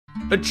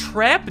A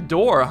trap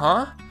door,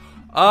 huh?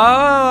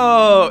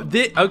 Oh,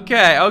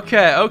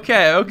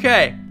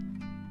 okay.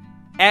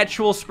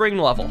 Actual spring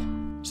level.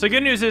 So the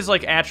good news is,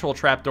 like, actual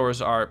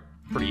trapdoors are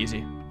pretty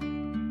easy.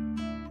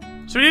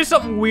 So we do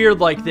something weird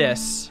like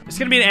this. It's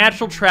gonna be an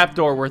actual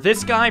trapdoor where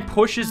this guy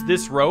pushes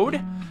this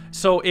road,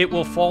 so it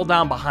will fall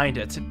down behind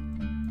it.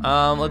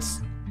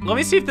 Let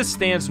me see if this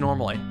stands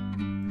normally.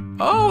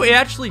 Oh, it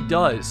actually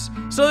does.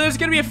 So there's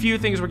gonna be a few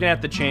things we're gonna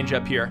have to change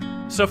up here.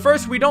 So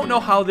first, we don't know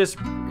how this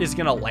is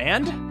gonna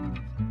land.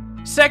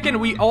 Second,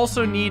 we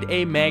also need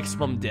a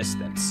maximum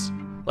distance.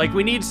 Like,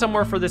 we need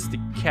somewhere for this to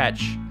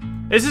catch.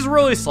 This is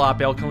really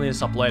sloppy. I'll clean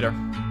this up later.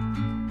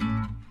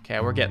 Okay,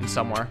 we're getting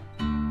somewhere.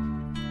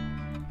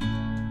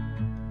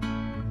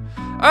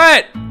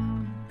 Alright,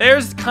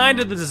 there's kind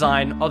of the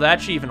design. Oh, that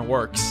actually even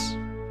works.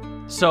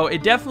 So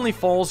it definitely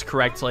falls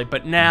correctly,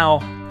 but now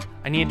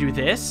I need to do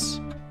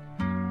this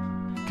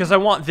because I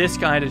want this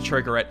guy to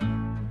trigger it.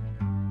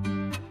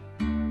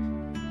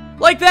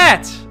 Like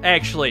that,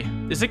 actually.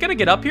 Is it gonna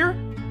get up here?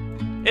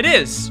 It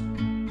is.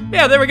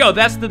 Yeah, there we go.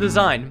 That's the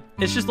design.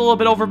 It's just a little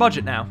bit over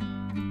budget now.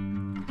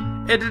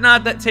 It did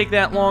not take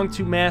that long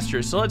to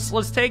master, so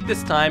let's take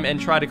this time and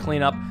try to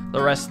clean up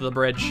the rest of the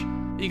bridge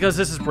because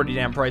this is pretty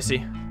damn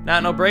pricey.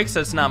 No breaks,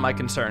 that's not my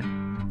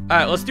concern.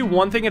 Alright, let's do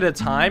one thing at a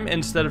time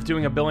instead of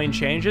doing a billion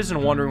changes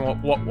and wondering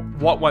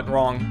what went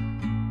wrong.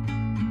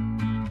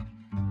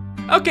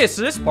 Okay,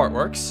 so this part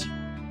works.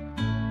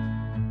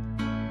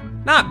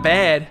 Not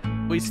bad.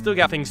 We still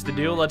got things to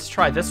do. Let's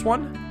try this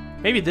one.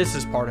 Maybe this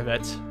is part of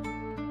it.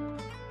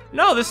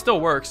 No, this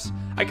still works.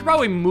 I could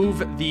probably move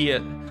the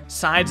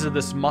sides of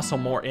this muscle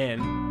more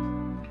in.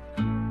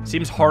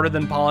 Seems harder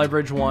than Poly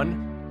Bridge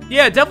 1.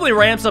 Yeah, it definitely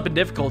ramps up in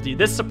difficulty.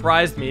 This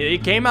surprised me.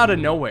 It came out of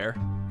nowhere.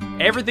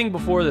 Everything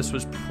before this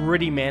was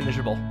pretty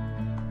manageable.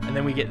 And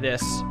then we get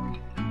this.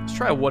 Let's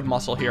try a wood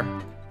muscle here.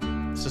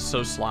 This is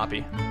so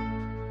sloppy.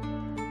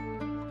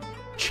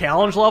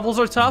 Challenge levels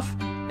are tough.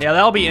 Yeah,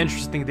 that'll be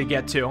interesting to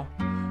get to.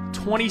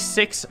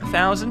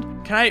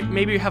 26,000. Can I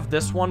maybe have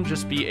this one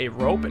just be a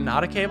rope and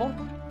not a cable?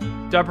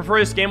 Do I prefer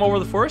this game over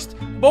the first?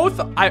 Both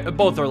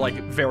are like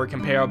very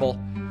comparable.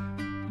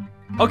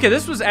 Okay,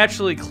 this was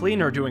actually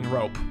cleaner doing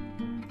rope.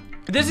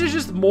 This is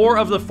just more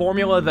of the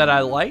formula that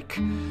I like.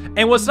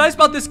 And what's nice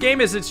about this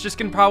game is it's just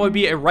gonna probably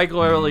be a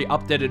regularly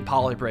updated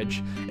Poly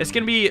Bridge. It's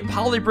gonna be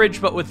Poly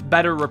Bridge, but with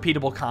better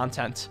repeatable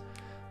content,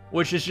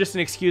 which is just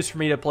an excuse for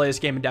me to play this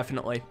game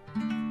indefinitely.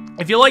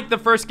 If you like the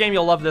first game,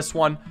 you'll love this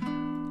one.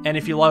 And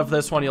if you love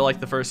this one, you'll like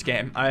the first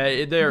game.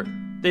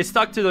 They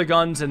stuck to their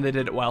guns and they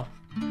did it well.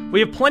 We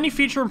have plenty of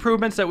feature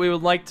improvements that we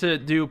would like to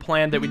do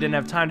planned that we didn't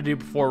have time to do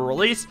before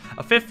release.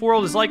 A fifth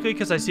world is likely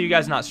because I see you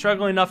guys not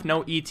struggling enough.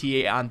 No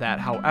ETA on that,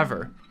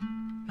 however.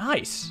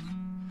 Nice.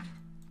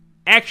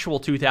 Actual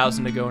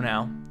 2,000 to go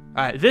now.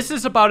 Alright, this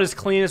is about as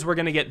clean as we're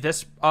going to get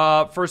this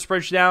first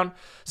bridge down.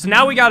 So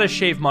now we got to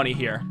shave money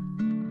here.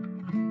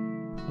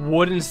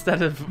 Wood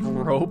instead of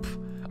rope.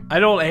 I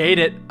don't hate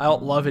it. I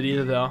don't love it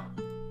either, though.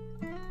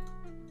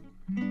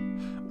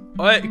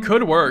 Well, it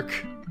could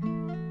work.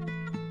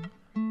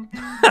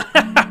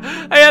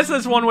 I guess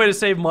that's one way to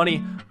save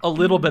money. A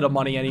little bit of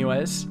money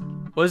anyways.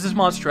 What is this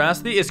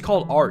monstrosity? It's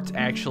called art,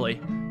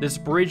 actually. This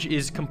bridge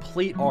is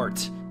complete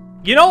art.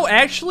 You know,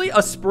 actually,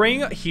 a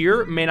spring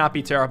here may not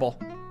be terrible.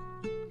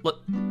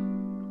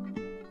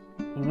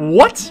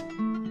 What?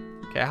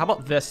 Okay, how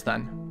about this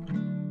then?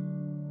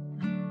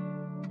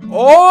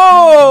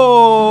 Oh!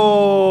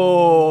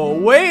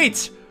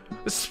 Wait!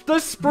 The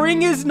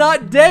spring is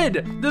not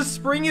dead. The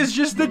spring is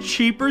just the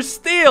cheaper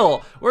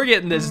steel. We're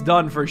getting this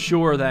done for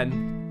sure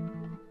then.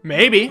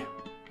 Maybe.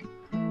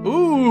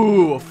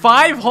 Ooh,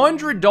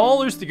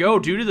 $500 to go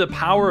due to the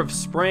power of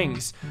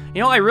springs.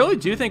 You know, I really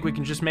do think we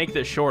can just make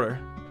this shorter.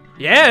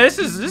 Yeah, this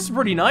is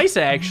pretty nice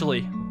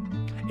actually.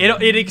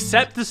 It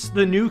accepts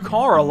the new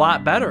car a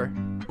lot better.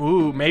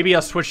 Ooh, maybe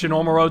I'll switch to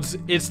normal roads.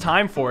 It's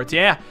time for it.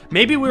 Yeah,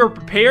 maybe we were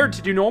prepared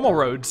to do normal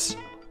roads.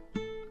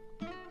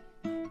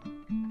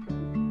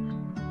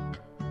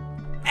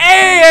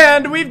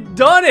 And we've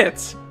done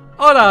it.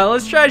 Hold on,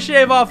 let's try to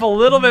shave off a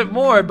little bit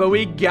more, but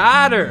we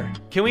got her.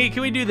 Can we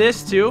do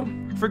this too,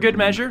 for good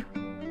measure?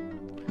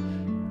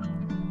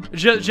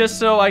 Just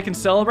so I can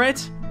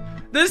celebrate?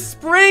 The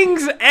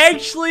springs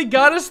actually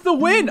got us the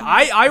win.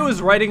 I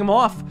was writing them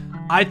off.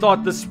 I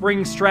thought the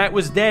spring strat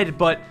was dead,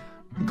 but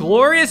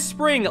glorious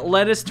spring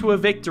led us to a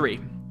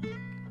victory.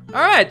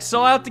 Alright,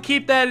 so I'll have to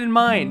keep that in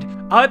mind.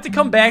 I'll have to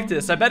come back to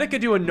this. I bet I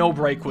could do a no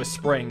break with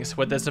springs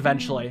with this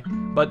eventually.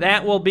 But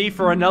that will be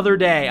for another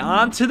day.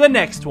 On to the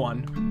next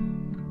one.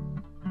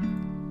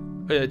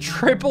 A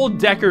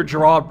triple-decker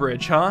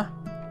drawbridge, huh?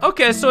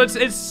 Okay, so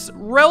it's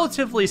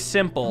relatively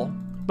simple,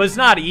 but it's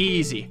not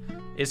easy.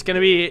 It's gonna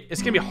be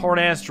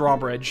hard-ass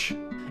drawbridge.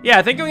 Yeah,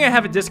 I think I'm gonna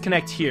have a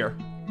disconnect here.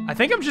 I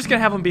think I'm just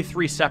gonna have them be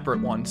 3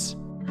 separate ones.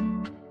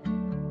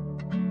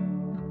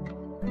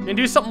 I'm gonna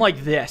do something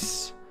like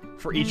this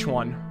for each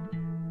one.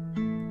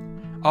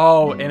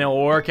 Oh, and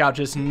it'll work out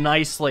just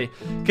nicely,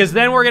 because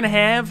then we're gonna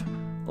have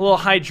a little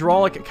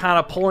hydraulic kind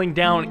of pulling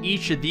down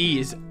each of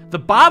these. The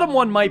bottom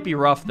one might be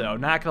rough, though.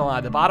 Not gonna lie,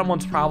 the bottom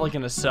one's probably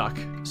gonna suck.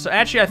 So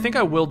actually, I think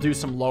I will do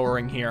some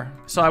lowering here.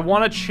 So I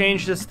want to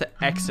change this to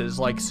X's,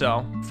 like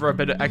so, for a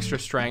bit of extra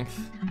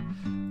strength.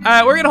 All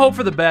right, we're gonna hope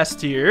for the best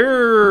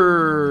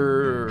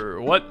here.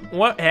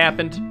 What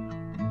happened?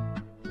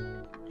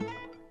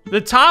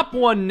 The top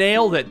one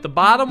nailed it. The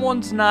bottom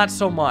one's not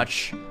so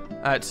much.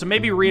 All right, so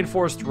maybe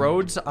reinforced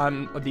roads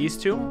on these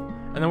two,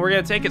 and then we're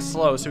gonna take it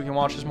slow so we can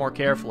watch this more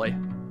carefully.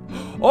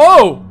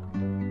 Oh!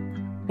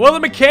 Well,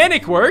 the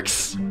mechanic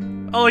works.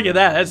 Oh, look at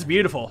that. That's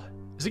beautiful.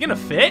 Is it gonna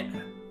fit?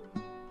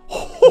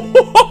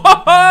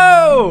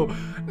 Oh,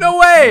 no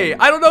way.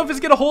 I don't know if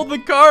it's gonna hold the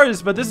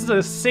cars, but this is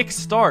a sick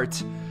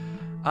start.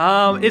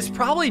 It's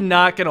probably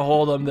not gonna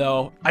hold them,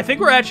 though. I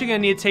think we're actually gonna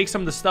need to take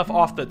some of the stuff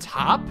off the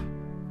top.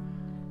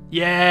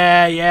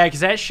 Yeah, because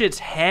that shit's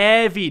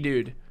heavy,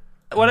 dude.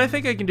 What I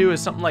think I can do is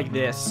something like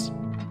this.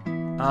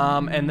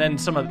 And then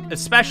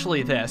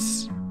especially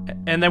this.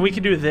 And then we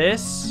can do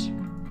this.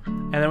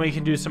 And then we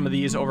can do some of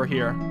these over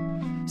here.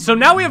 So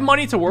now we have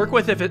money to work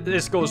with if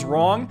this goes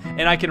wrong,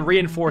 and I can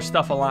reinforce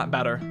stuff a lot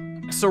better.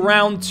 So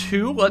round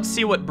 2, let's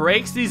see what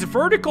breaks. These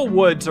vertical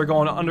woods are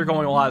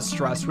undergoing a lot of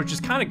stress, which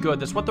is kind of good.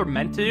 That's what they're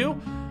meant to do,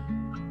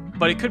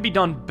 but it could be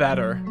done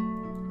better.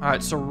 All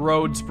right, so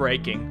roads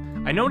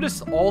breaking. I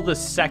noticed all the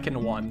second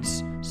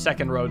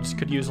roads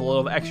could use a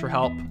little extra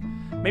help.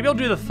 Maybe I'll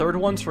do the third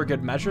ones for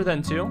good measure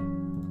then too.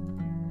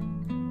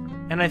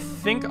 And I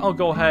think I'll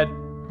go ahead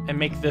and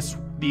make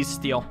these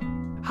steel.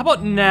 How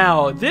about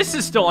now? This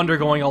is still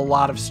undergoing a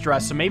lot of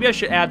stress, so maybe I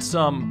should add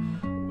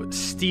some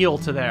steel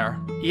to there.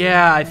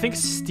 Yeah, I think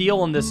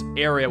steel in this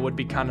area would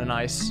be kind of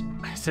nice.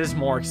 This is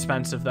more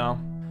expensive, though.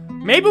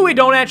 Maybe we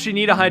don't actually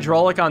need a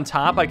hydraulic on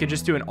top. I could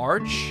just do an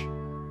arch.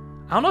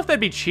 I don't know if that'd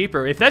be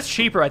cheaper. If that's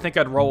cheaper, I think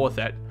I'd roll with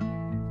it.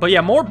 But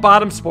yeah, more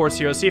bottom supports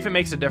here. Let's see if it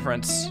makes a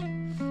difference.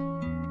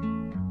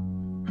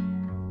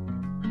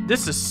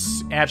 This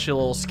is actually a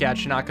little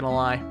sketchy, not gonna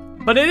lie.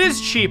 But it is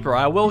cheaper.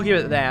 I will give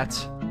it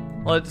that.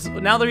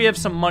 Now that we have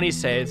some money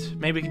saved,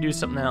 maybe we can do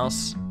something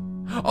else.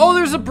 Oh,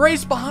 there's a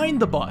brace behind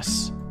the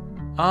bus.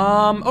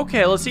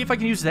 Okay, let's see if I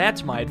can use that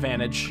to my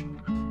advantage.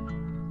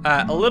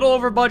 A little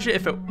over budget.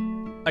 If it,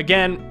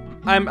 again,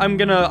 I'm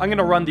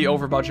gonna run the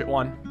over budget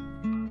one.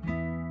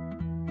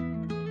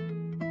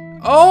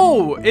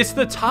 Oh, it's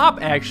the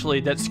top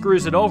actually that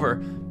screws it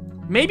over.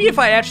 Maybe if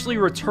I actually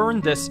return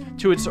this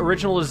to its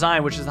original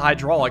design, which is the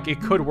hydraulic, it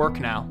could work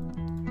now.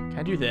 Can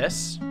I do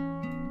this?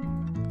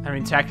 I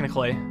mean,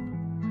 technically.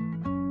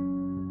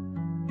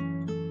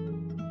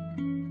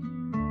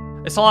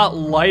 It's a lot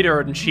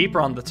lighter and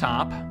cheaper on the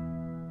top.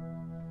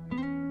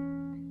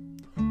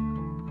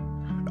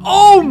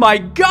 Oh my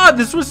god,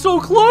 this was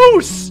so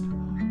close!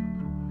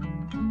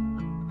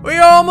 We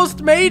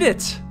almost made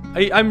it!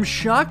 I'm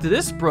shocked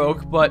this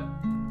broke, but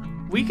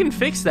we can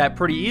fix that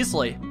pretty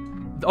easily.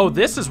 Oh,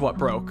 this is what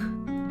broke.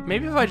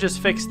 Maybe if I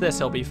just fix this,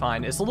 it'll be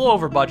fine. It's a little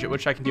over budget,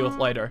 which I can deal with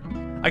later.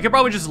 I could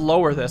probably just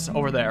lower this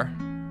over there.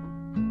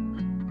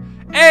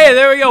 Hey,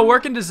 there we go.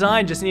 Working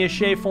design. Just need to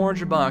shave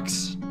 400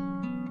 bucks.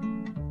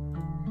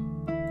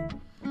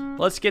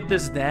 Let's get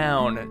this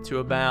down to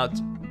about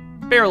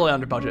barely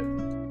under budget.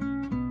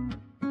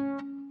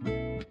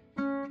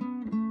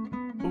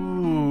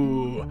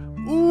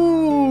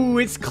 Ooh,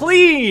 it's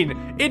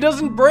clean. It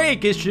doesn't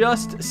break. It's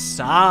just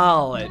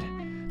solid.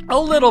 A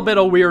little bit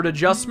of weird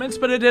adjustments,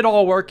 but it did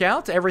all work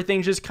out.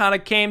 Everything just kind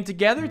of came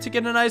together to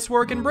get a nice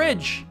working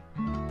bridge.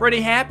 Pretty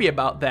happy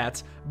about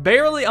that.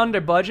 Barely under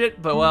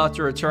budget, but we'll have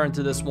to return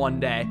to this one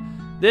day.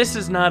 This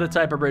is not a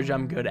type of bridge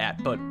I'm good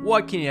at, but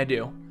what can you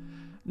do?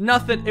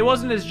 Nothing. It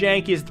wasn't as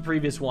janky as the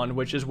previous one,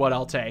 which is what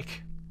I'll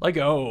take. Like,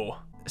 oh.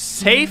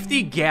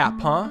 Safety gap,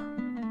 huh?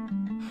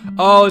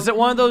 Oh, is it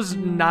one of those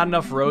not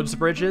enough roads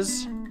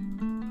bridges?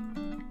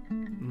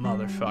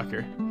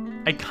 Motherfucker.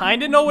 I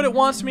kind of know what it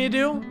wants me to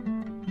do,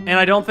 and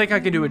I don't think I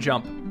can do a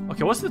jump.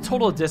 Okay, what's the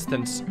total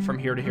distance from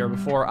here to here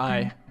before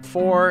I...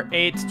 4,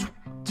 8,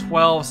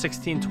 12,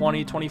 16,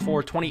 20,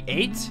 24,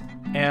 28?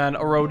 And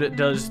a road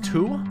does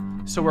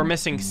 2. So we're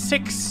missing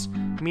 6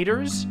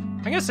 meters.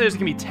 I guess there's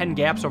gonna be 10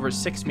 gaps over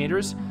 6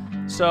 meters.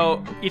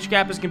 So each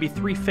gap is gonna be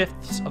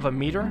 3/5 of a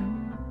meter.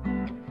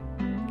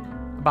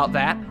 About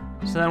that.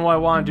 So then what I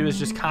want to do is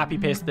just copy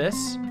paste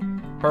this.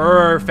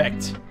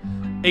 Perfect.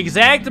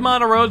 Exact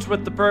amount of roads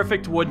with the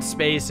perfect wood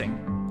spacing.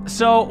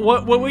 So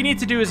what we need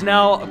to do is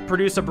now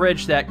produce a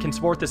bridge that can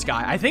support this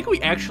guy. I think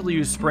we actually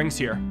use springs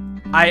here.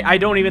 I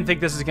don't even think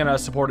this is gonna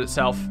support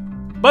itself.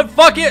 But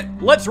fuck it,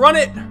 let's run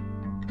it.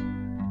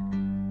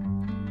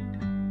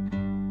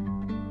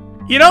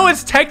 You know,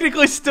 it's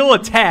technically still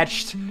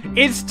attached.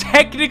 It's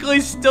technically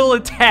still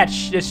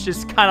attached. It's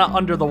just kind of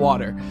under the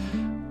water.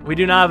 We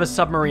do not have a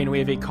submarine, we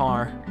have a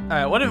car. All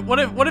right, what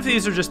if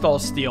these are just all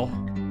steel?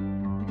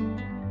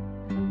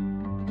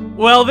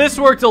 Well, this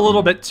worked a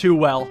little bit too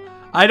well.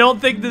 I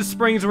don't think the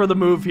springs were the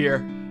move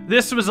here.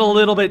 This was a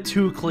little bit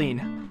too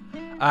clean.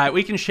 All right,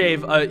 we can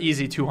shave an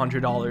easy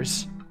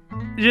 $200.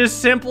 Just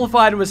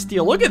simplified with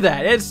steel. Look at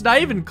that. It's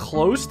not even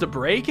close to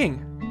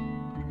breaking.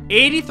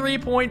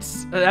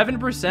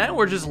 83.7%.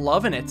 We're just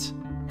loving it.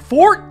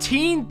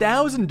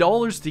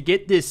 $14,000 to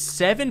get this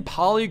 7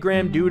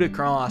 polygram dude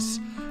across.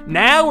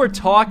 Now we're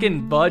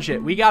talking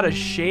budget. We gotta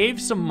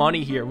shave some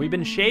money here. We've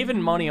been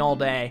shaving money all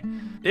day.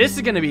 This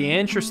is gonna be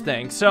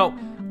interesting. So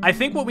I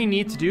think what we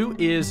need to do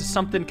is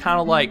something kind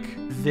of like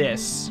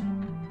this.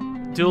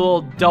 Do a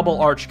little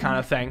double arch kind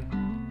of thing.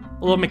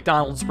 A little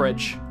McDonald's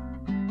bridge.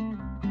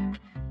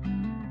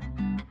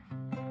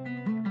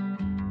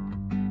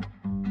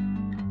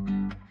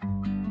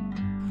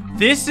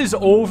 This is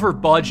over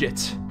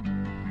budget.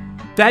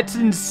 That's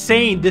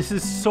insane. This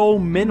is so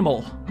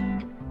minimal.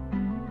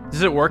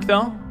 Does it work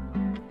though?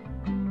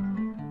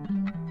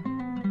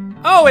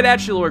 Oh, it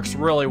actually works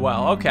really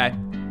well. Okay.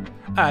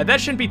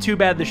 That shouldn't be too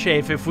bad to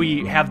shave if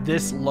we have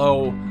this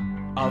low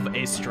of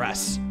a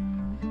stress.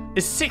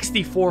 It's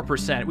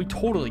 64%. We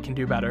totally can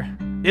do better.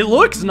 It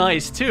looks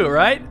nice too,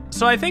 right?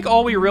 So I think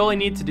all we really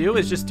need to do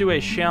is just do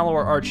a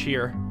shallower arch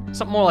here.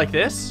 Something more like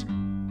this.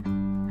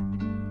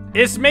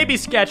 It's maybe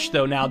sketched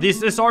though now.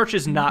 This arch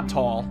is not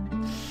tall.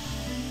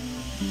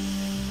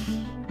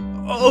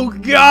 Oh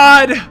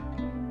God!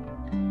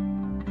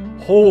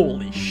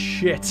 Holy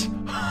shit.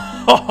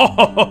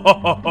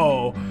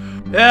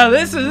 Yeah,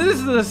 this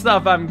is the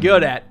stuff I'm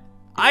good at.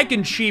 I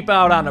can cheap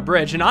out on a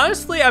bridge, and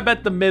honestly, I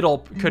bet the middle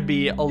could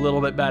be a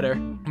little bit better,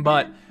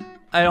 but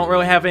I don't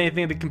really have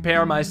anything to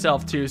compare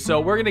myself to, so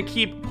we're gonna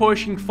keep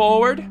pushing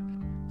forward.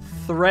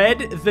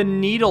 Thread the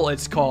needle,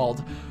 it's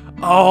called.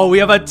 Oh, we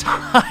have a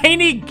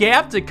tiny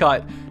gap to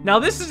cut. Now,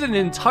 this is an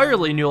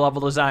entirely new level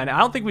design. I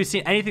don't think we've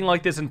seen anything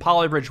like this in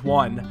Polybridge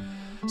 1.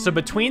 So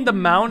between the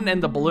mountain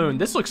and the balloon,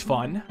 this looks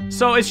fun.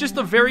 So it's just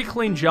a very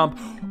clean jump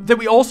that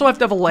we also have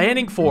to have a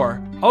landing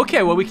for.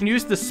 Okay, well, we can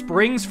use the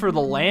springs for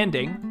the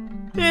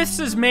landing. This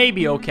is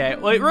maybe okay.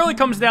 Well, it really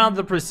comes down to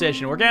the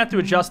precision. We're gonna have to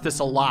adjust this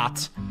a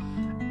lot.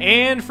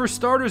 And for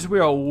starters, we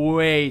are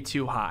way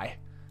too high.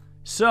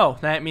 So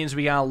that means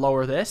we gotta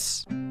lower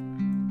this.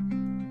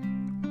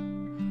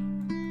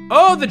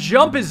 Oh, the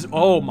jump is,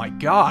 oh my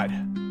God.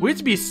 We have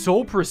to be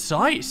so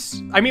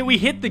precise. I mean, we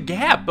hit the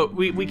gap, but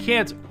we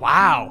can't,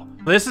 wow.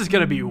 This is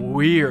gonna be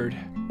weird.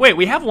 Wait,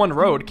 we have one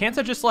road. Can't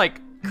I just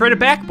like create a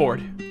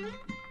backboard?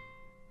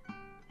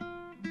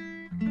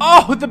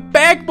 Oh, the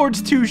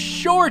backboard's too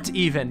short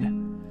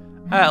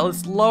even. All right,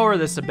 let's lower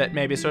this a bit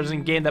maybe so it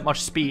doesn't gain that much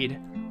speed.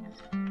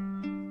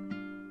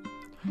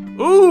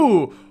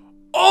 Ooh,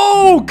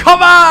 oh,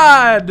 come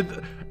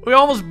on. We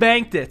almost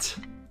banked it.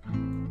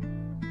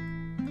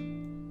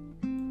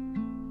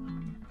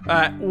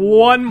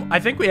 I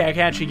think we can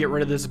actually get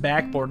rid of this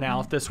backboard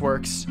now if this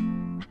works.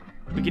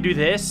 We can do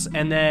this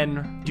and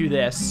then do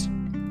this.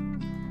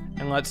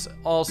 And let's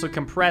also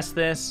compress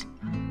this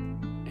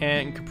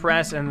and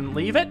compress and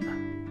leave it.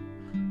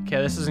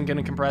 Okay, this isn't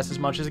gonna compress as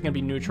much. This is gonna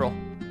be neutral.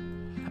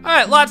 All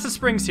right, lots of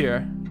springs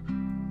here.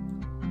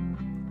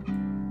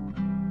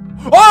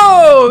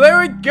 Oh, there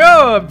we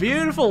go. A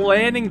beautiful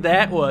landing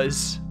that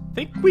was. I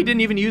think we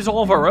didn't even use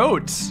all of our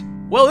roads.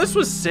 Well, this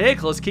was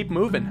sick. Let's keep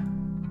moving.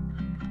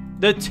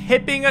 The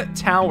tipping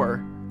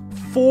tower.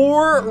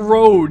 4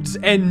 roads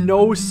and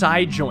no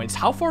side joints.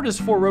 How far does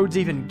 4 roads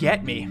even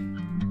get me?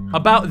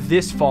 About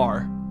this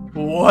far.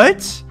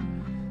 What?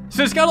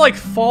 So it's gotta like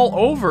fall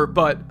over,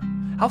 but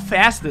how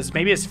fast is this?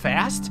 Maybe it's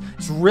fast?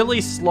 It's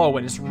really slow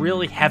and it's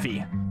really heavy.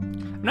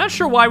 I'm not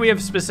sure why we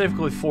have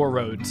specifically 4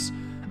 roads.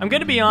 I'm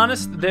gonna be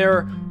honest,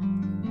 their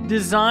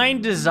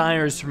design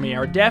designers for me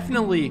are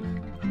definitely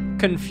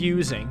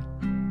confusing.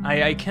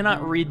 I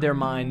cannot read their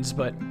minds,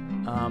 but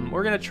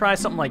we're gonna try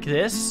something like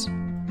this.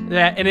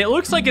 And it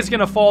looks like it's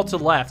gonna fall to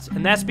the left,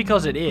 and that's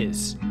because it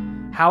is.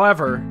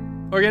 However,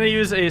 we're gonna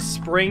use a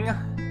spring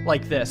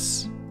like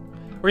this.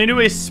 We're gonna do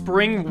a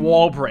spring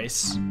wall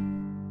brace.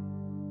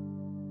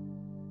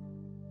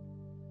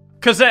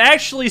 Because it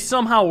actually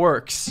somehow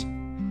works.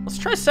 Let's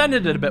try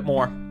sending it a bit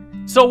more.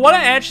 So what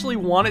I actually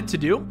want it to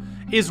do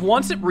is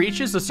once it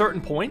reaches a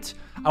certain point,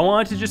 I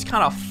want it to just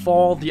kind of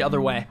fall the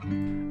other way. I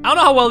don't know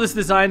how well this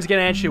design is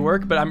gonna actually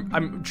work, but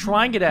I'm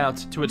trying it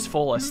out to its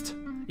fullest.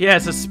 Yeah,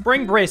 it's a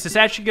spring brace. It's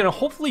actually gonna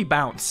hopefully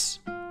bounce.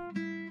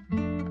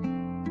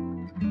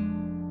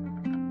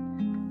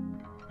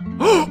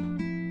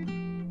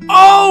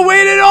 Oh,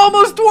 wait, it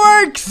almost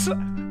works!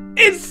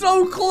 It's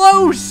so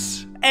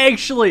close!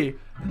 Actually,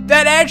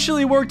 that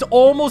actually worked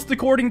almost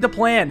according to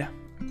plan.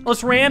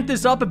 Let's ramp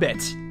this up a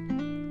bit.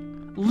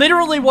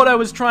 Literally what I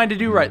was trying to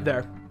do right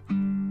there.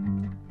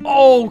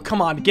 Oh,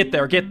 come on, get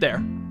there, get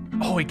there.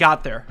 Oh, we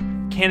got there.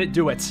 Can it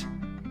do it?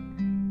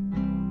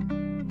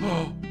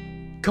 Oh,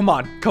 come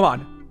on, come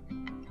on.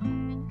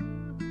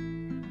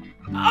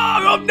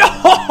 Oh,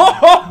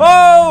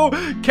 no!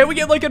 Can we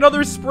get like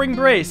another spring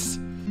brace?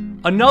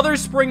 Another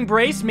spring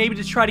brace, maybe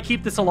to try to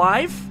keep this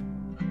alive?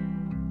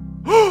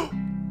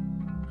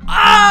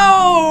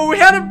 Oh, we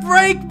had a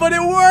break, but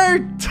it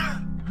worked.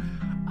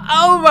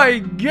 Oh my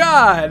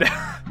God.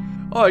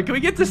 Oh, can we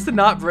get this to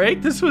not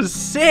break? This was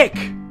sick.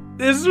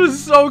 This was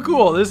so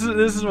cool. This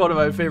is one of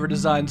my favorite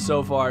designs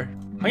so far.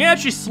 I'm gonna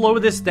actually slow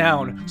this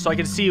down so I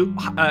can see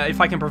if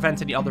I can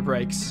prevent any other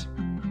breaks.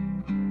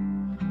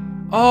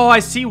 Oh, I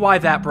see why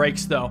that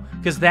breaks though,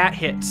 because that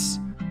hits.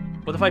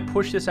 What if I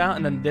push this out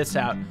and then this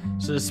out?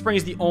 So the spring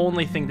is the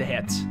only thing to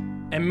hit.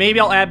 And maybe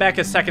I'll add back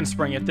a second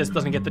spring if this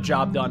doesn't get the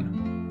job done.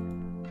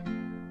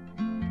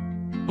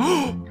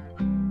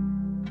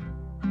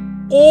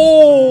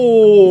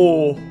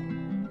 Oh!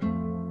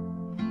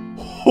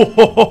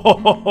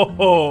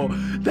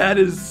 That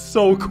is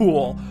so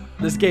cool.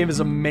 This game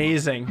is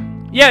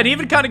amazing. Yeah, it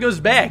even kind of goes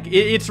back.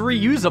 It's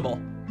reusable.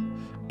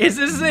 This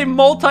is a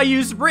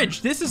multi-use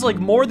bridge. This is like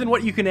more than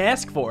what you can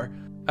ask for.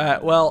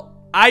 Well,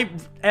 I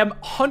am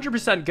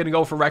 100% gonna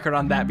go for record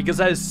on that because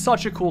that is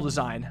such a cool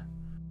design.